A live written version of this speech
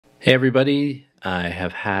Hey everybody, I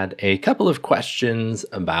have had a couple of questions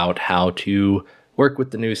about how to work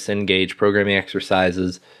with the new Cengage programming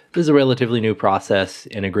exercises. This is a relatively new process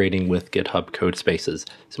integrating with GitHub code spaces.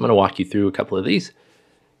 So I'm going to walk you through a couple of these.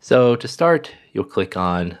 So to start, you'll click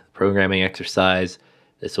on programming exercise.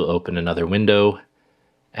 This will open another window.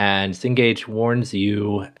 And Cengage warns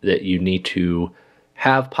you that you need to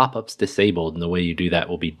have pop-ups disabled, and the way you do that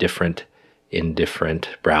will be different in different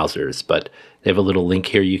browsers. But they have a little link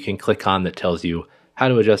here you can click on that tells you how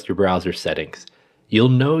to adjust your browser settings. You'll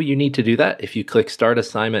know you need to do that if you click Start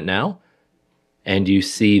Assignment Now and you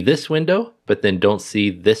see this window, but then don't see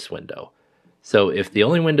this window. So if the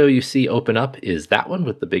only window you see open up is that one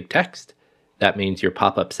with the big text, that means your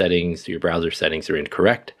pop-up settings, your browser settings are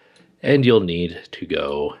incorrect, and you'll need to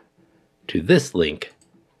go to this link.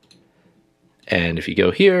 And if you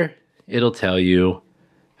go here, it'll tell you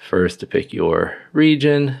first to pick your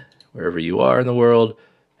region, wherever you are in the world,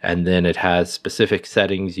 and then it has specific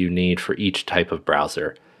settings you need for each type of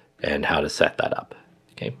browser and how to set that up.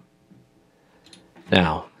 Okay.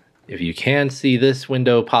 Now, if you can see this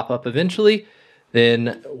window pop up eventually,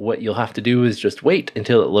 then what you'll have to do is just wait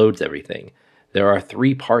until it loads everything. There are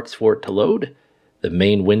 3 parts for it to load: the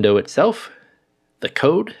main window itself, the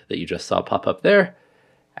code that you just saw pop up there,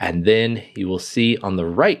 and then you will see on the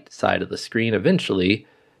right side of the screen eventually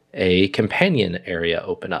a companion area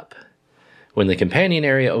open up. When the companion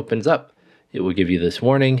area opens up, it will give you this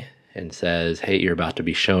warning and says, hey, you're about to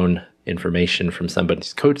be shown information from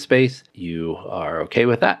somebody's code space. You are okay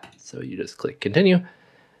with that, so you just click continue.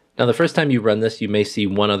 Now, the first time you run this, you may see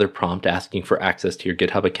one other prompt asking for access to your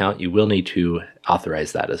GitHub account. You will need to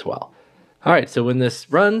authorize that as well. All right, so when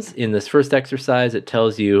this runs, in this first exercise, it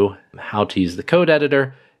tells you how to use the code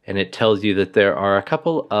editor, and it tells you that there are a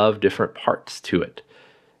couple of different parts to it.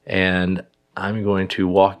 And I'm going to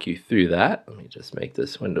walk you through that. Let me just make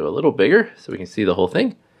this window a little bigger so we can see the whole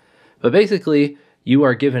thing. But basically, you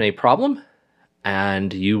are given a problem,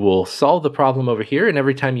 and you will solve the problem over here. And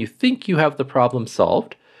every time you think you have the problem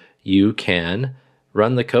solved, you can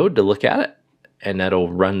run the code to look at it, and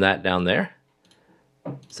that'll run that down there.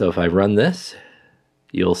 So if I run this,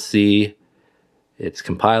 you'll see it's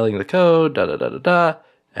compiling the code,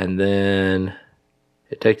 and then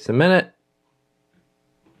it takes a minute.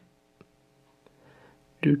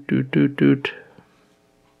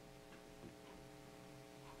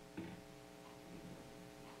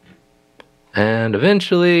 And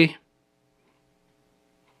eventually,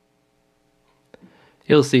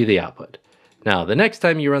 you'll see the output. Now, the next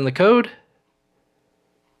time you run the code,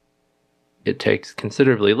 it takes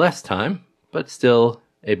considerably less time, but still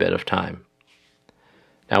a bit of time.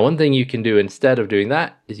 Now, one thing you can do instead of doing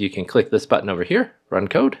that is you can click this button over here, Run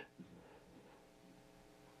Code,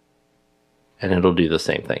 and it'll do the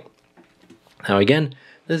same thing. Now again,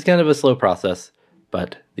 this is kind of a slow process,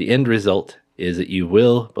 but the end result is that you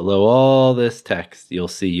will, below all this text, you'll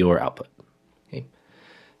see your output. Okay?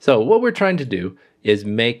 So what we're trying to do is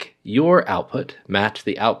make your output match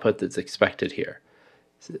the output that's expected here.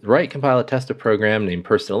 So write, compile, a test a program named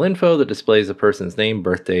personal info that displays a person's name,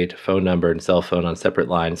 birth date, phone number, and cell phone on separate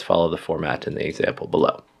lines. Follow the format in the example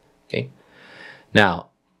below. Okay? Now,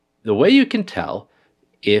 the way you can tell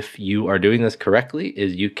if you are doing this correctly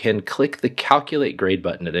is you can click the calculate grade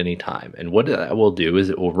button at any time. And what that will do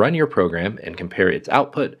is it will run your program and compare its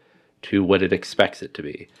output to what it expects it to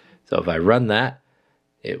be. So if I run that,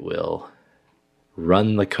 it will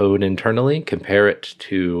run the code internally, compare it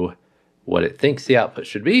to what it thinks the output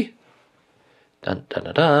should be. Dun, dun,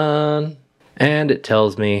 dun, dun. And it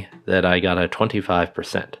tells me that I got a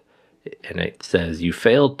 25%. And it says you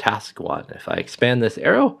failed task 1. If I expand this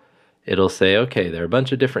arrow, it'll say, okay, there are a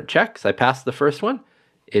bunch of different checks. I passed the first one.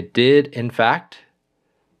 It did, in fact,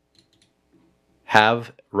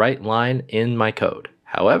 have right line in my code.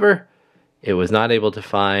 However, it was not able to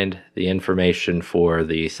find the information for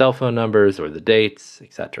the cell phone numbers or the dates,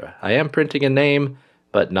 etc. I am printing a name,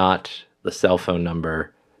 but not the cell phone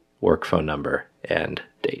number, work phone number, and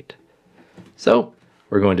date. So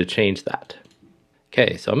we're going to change that.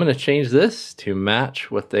 Okay, so I'm going to change this to match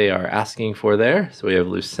what they are asking for there. So we have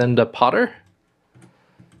Lucinda Potter.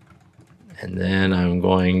 And then I'm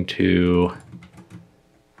going to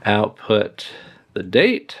output the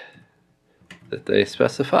date that they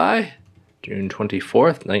specify, June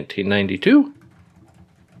 24th, 1992.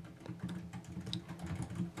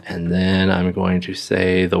 And then I'm going to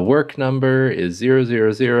say the work number is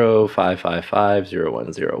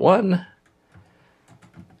 000-555-0101.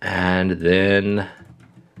 And then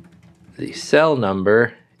the cell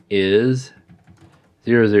number is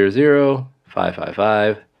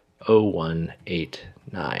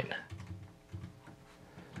 000-555-0189.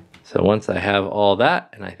 So once I have all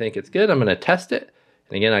that and I think it's good, I'm going to test it.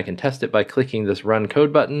 And again, I can test it by clicking this run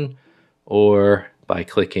code button or by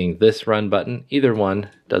clicking this run button. Either one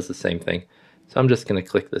does the same thing. So I'm just going to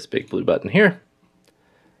click this big blue button here.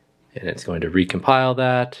 And it's going to recompile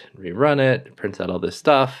that, rerun it, it prints out all this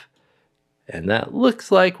stuff. And that looks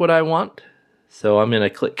like what I want. So I'm going to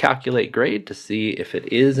click calculate grade to see if it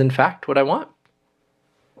is in fact what I want.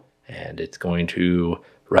 And it's going to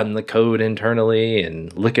run the code internally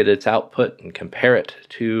and look at its output and compare it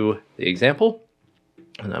to the example.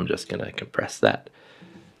 And I'm just going to compress that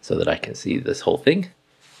so that I can see this whole thing.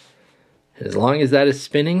 And as long as that is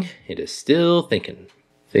spinning, it is still thinking.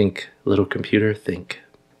 Think, little computer, think.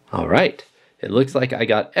 All right, it looks like I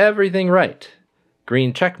got everything right.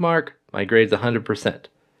 Green check mark, my grade's 100%.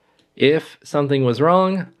 If something was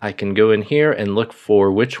wrong, I can go in here and look for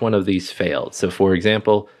which one of these failed. So for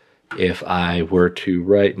example, if I were to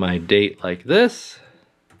write my date like this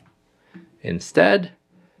instead,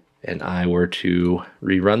 and I were to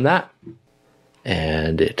rerun that,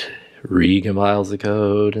 and it recompiles the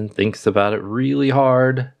code and thinks about it really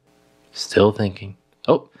hard, still thinking.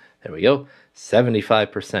 Oh, there we go.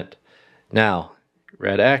 75%. Now,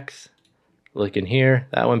 red X, look in here,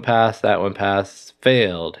 that one passed,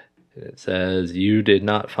 failed. And it says you did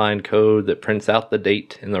not find code that prints out the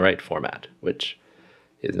date in the right format, which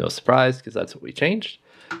is no surprise because that's what we changed.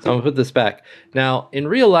 So I'm gonna put this back. Now, in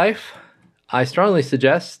real life, I strongly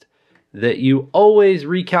suggest that you always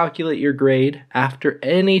recalculate your grade after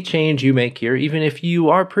any change you make here, even if you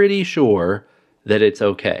are pretty sure that it's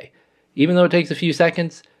okay. Even though it takes a few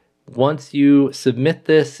seconds, once you submit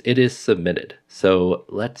this, it is submitted. So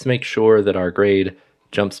let's make sure that our grade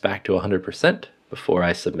jumps back to 100% before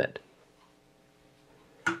I submit.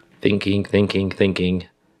 Thinking.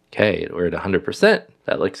 Okay, we're at 100%.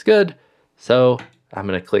 That looks good. So I'm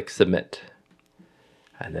going to click submit.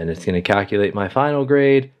 And then it's going to calculate my final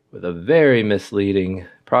grade with a very misleading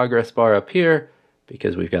progress bar up here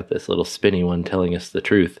because we've got this little spinny one telling us the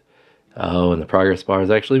truth. Oh, and the progress bar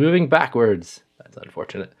is actually moving backwards. That's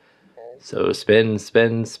unfortunate. So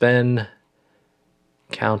spin,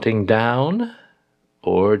 counting down,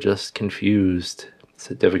 or just confused. It's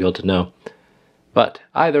difficult to know. But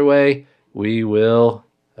either way, we will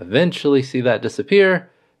eventually see that disappear.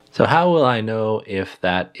 So how will I know if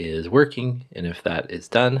that is working and if that is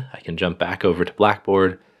done? I can jump back over to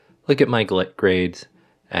Blackboard, look at my grades,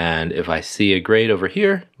 and if I see a grade over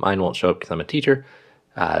here, mine won't show up because I'm a teacher.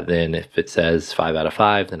 Then if it says 5 out of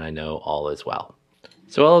 5, then I know all is well.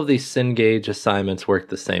 So all of these Cengage assignments work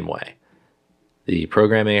the same way. The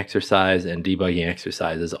programming exercise and debugging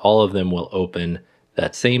exercises, all of them will open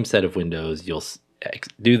that same set of windows. You'll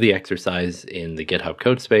do the exercise in the GitHub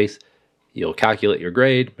code space. You'll calculate your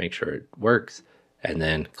grade, make sure it works, and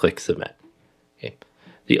then click submit. Okay.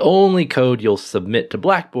 The only code you'll submit to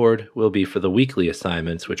Blackboard will be for the weekly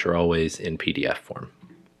assignments, which are always in PDF form.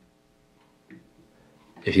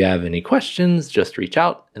 If you have any questions, just reach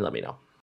out and let me know.